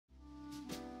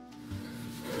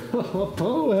Oh,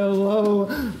 hello,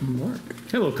 Mark.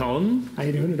 Hello, Colin. How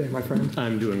you doing today, my friend?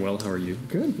 I'm doing well. How are you?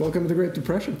 Good. Welcome to the Great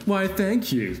Depression. Why,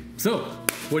 thank you. So,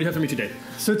 what do you have for me today?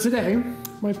 So today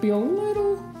might be a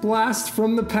little blast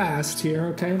from the past here,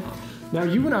 okay? Now,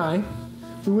 you and I,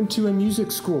 we went to a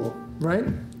music school, right?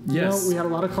 Yes. We had a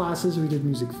lot of classes. We did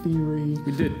music theory.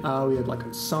 We did. We had like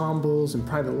ensembles and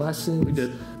private lessons. We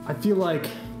did. I feel like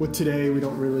with today, we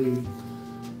don't really,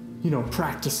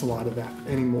 practice a lot of that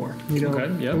anymore.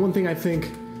 Okay, yeah. And one thing I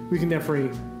think we can definitely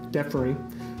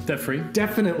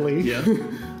Yeah.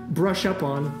 brush up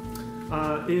on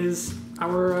is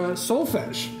our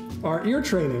solfege, our ear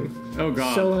training. Oh,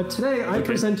 God. So today I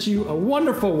present you a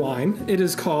wonderful wine. It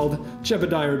is called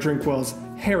JEBEDIAH Drinkwell's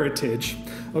Heritage.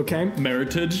 Okay?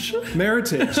 Meritage?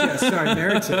 Meritage, yes, sorry,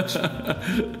 Meritage.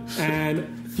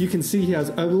 And you can see he has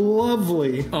a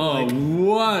lovely,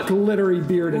 glittery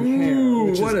beard and hair,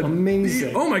 which is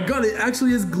amazing. Oh my God, it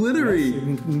actually is glittery.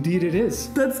 Yes, indeed it is.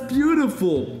 That's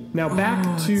beautiful. Now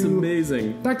it's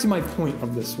amazing. Back to my point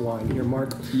of this wine here,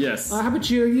 Mark. Yes. How about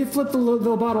you flip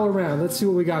the bottle around? Let's see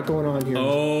what we got going on here.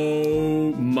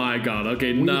 Oh my God.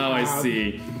 Okay, now I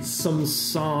see. Some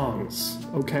songs,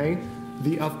 okay?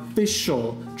 The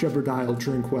official JEBEDIAH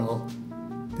Drinkwell.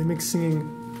 They make singing,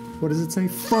 what does it say?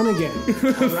 Fun again.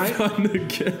 All right? Fun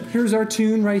again. Here's our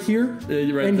tune right here.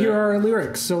 And here are our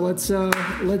lyrics. So let's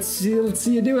see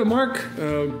you do it, Mark.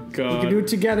 Oh God. We can do it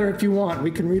together if you want.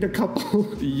 We can read a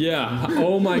couple. Yeah.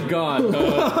 Oh my God.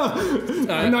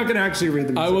 I'm not going to actually read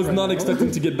them. I was not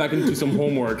expecting to get back into some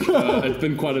homework. It's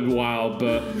been quite a while,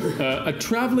 but a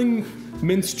traveling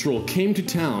minstrel came to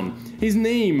town. His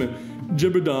name,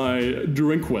 JEBEDIAH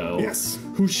Drinkwell. Yes.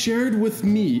 Who shared with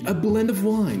me a blend of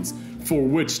wines, for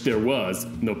which there was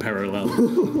no parallel.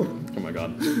 Oh my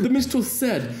God. The minstrel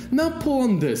said, "Now pull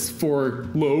on this, for,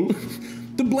 lo,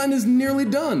 the blend is nearly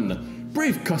done.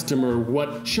 Brave customer,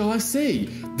 what shall I say?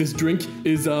 This drink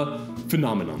is a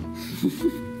phenomenon."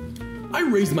 I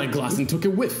raised my glass and took a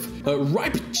whiff.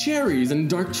 Ripe cherries and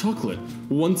dark chocolate.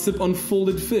 One sip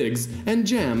unfolded figs and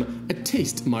jam. A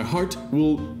taste my heart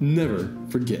will never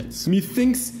forget.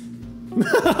 Methinks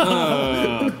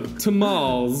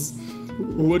tamales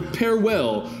would pair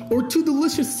well, or two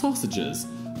delicious sausages.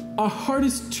 Our heart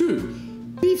is true.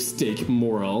 Beefsteak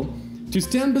moral to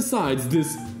stand besides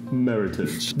this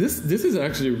meritage. This is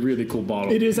actually a really cool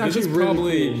bottle. It is actually this is really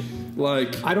probably cool.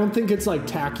 Like, I don't think it's like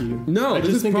tacky. No, I this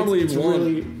just is think probably it's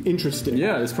really interesting.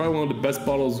 Yeah, it's probably one of the best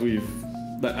bottles we've.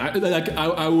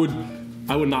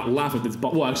 I would not laugh at this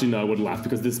bottle. Well, actually, no, I would laugh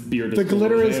because this beard is. The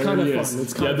glitter is kind of hilarious. fun.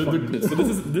 It's kind of fun. So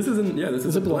this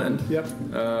is a blend. Yep.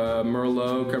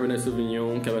 Merlot, Cabernet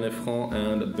Sauvignon, Cabernet Franc,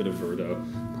 and a bit of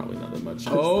Verdot. Probably not that much.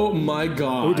 Oh my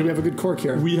God! Oh, do we have a good cork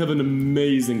here? We have an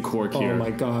amazing cork here. Oh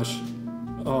my gosh!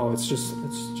 Oh, it's just.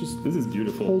 This is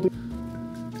beautiful.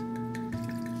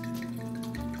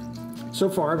 So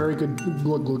far, very good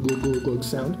glug glug glug glug glug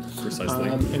sound. Precisely.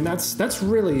 And that's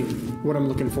really what I'm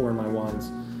looking for in my wines.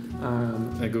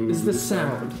 Is the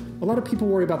sound. A lot of people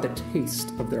worry about the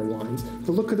taste of their wines,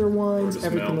 the look of their wines,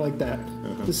 everything smell. like that.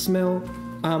 The smell.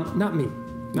 Not me.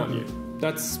 Not you.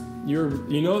 That's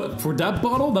for that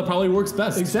bottle, that probably works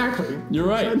best. Exactly. You're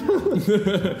right.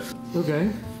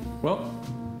 Okay. Well,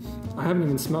 I haven't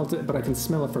even smelled it, but I can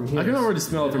smell it from here. I can already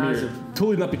smell it from has here.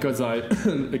 Totally not because I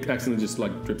accidentally just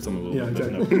dripped some a little bit.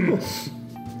 Exactly.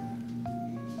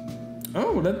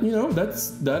 No. Oh, that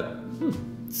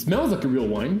smells like a real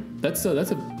wine. That's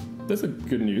a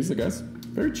good news, I guess.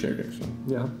 Very cherry, actually.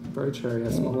 Yeah, very cherry.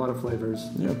 Has a lot of flavors.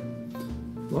 Yeah.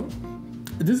 Well,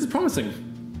 this is promising.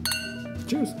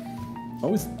 Cheers.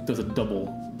 Always does a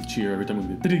double cheer every time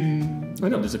we do. Ding. I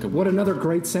know. What another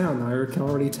great sound. I can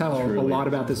already tell a lot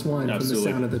about this wine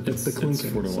Absolutely. from the sound of the clinking.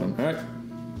 It's 4 to 1. All right.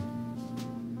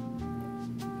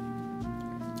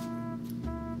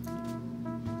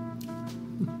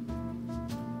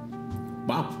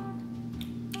 Wow.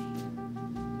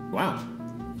 Wow.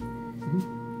 Mm-hmm.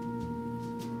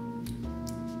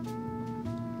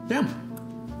 Damn.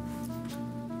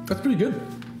 That's pretty good.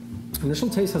 Initial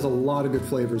taste has a lot of good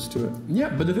flavors to it. Yeah,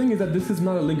 but the thing is that this is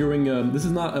not a lingering. This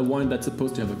is not a wine that's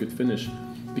supposed to have a good finish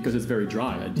because it's very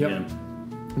dry at the end.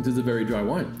 This is a very dry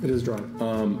wine. It is dry.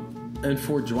 And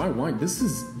for dry wine, this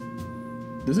is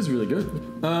really good.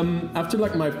 After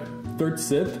my third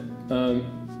sip, I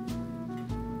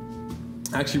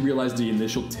actually realized the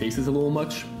initial taste is a little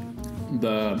much.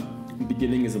 The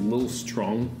beginning is a little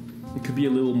strong. It could be a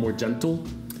little more gentle.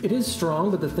 It is strong,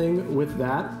 but the thing with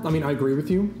that, I mean, I agree with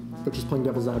you, but just playing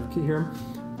devil's advocate here.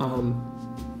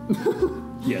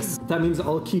 Yes. That means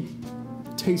I'll keep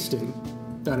tasting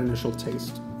that initial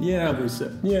taste. every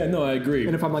sip. Yeah, no, I agree.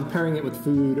 And if I'm like pairing it with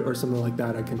food or something like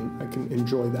that, I can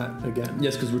enjoy that again.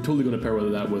 Yes, because we're totally going to pair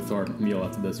with that with our meal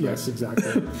after this, right? Yes,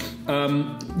 exactly.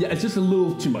 Yeah, it's just a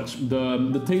little too much.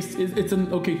 The taste, it's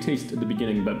an okay taste at the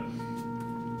beginning, but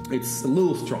it's a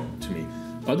little strong to me.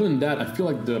 Other than that, I feel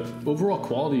like the overall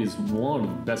quality is one of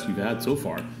the best we've had so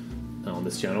far on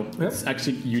this channel. Yep. It's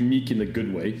actually unique in a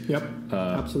good way. Yep,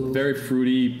 absolutely. Very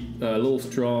fruity, a little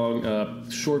strong,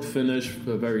 short finish,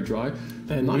 very dry.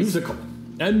 And musical.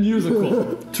 And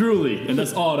musical, truly. And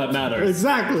that's all that matters.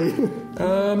 Exactly.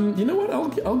 You know what?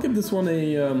 I'll give this one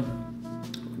a...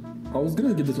 I was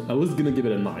gonna give it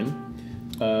a 9.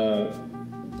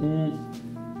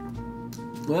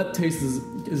 Well, that taste is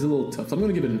a little tough, so I'm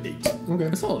going to give it an 8. Okay.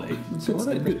 A solid 8. It's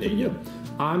a good 8, yeah.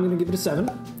 I'm going to give it a 7.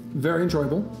 Very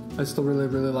enjoyable. I still really,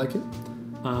 really like it.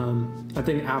 I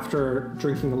think after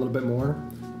drinking a little bit more,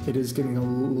 it is getting a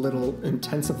little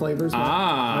intense of flavors.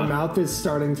 My mouth is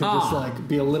starting to just like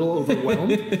be a little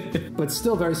overwhelmed, but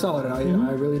still very solid. I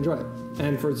really enjoy it.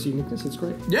 And for its uniqueness, it's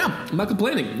great. Yeah, I'm not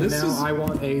complaining. I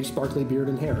want a sparkly beard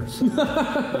and hairs.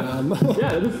 Yeah,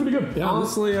 that's pretty good. Yeah,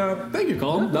 honestly, thank you,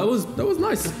 Colin. Yeah. That was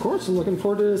nice. Of course, looking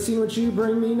forward to seeing what you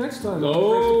bring me next time.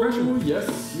 Oh,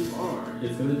 yes, you are.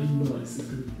 It's going to be nice.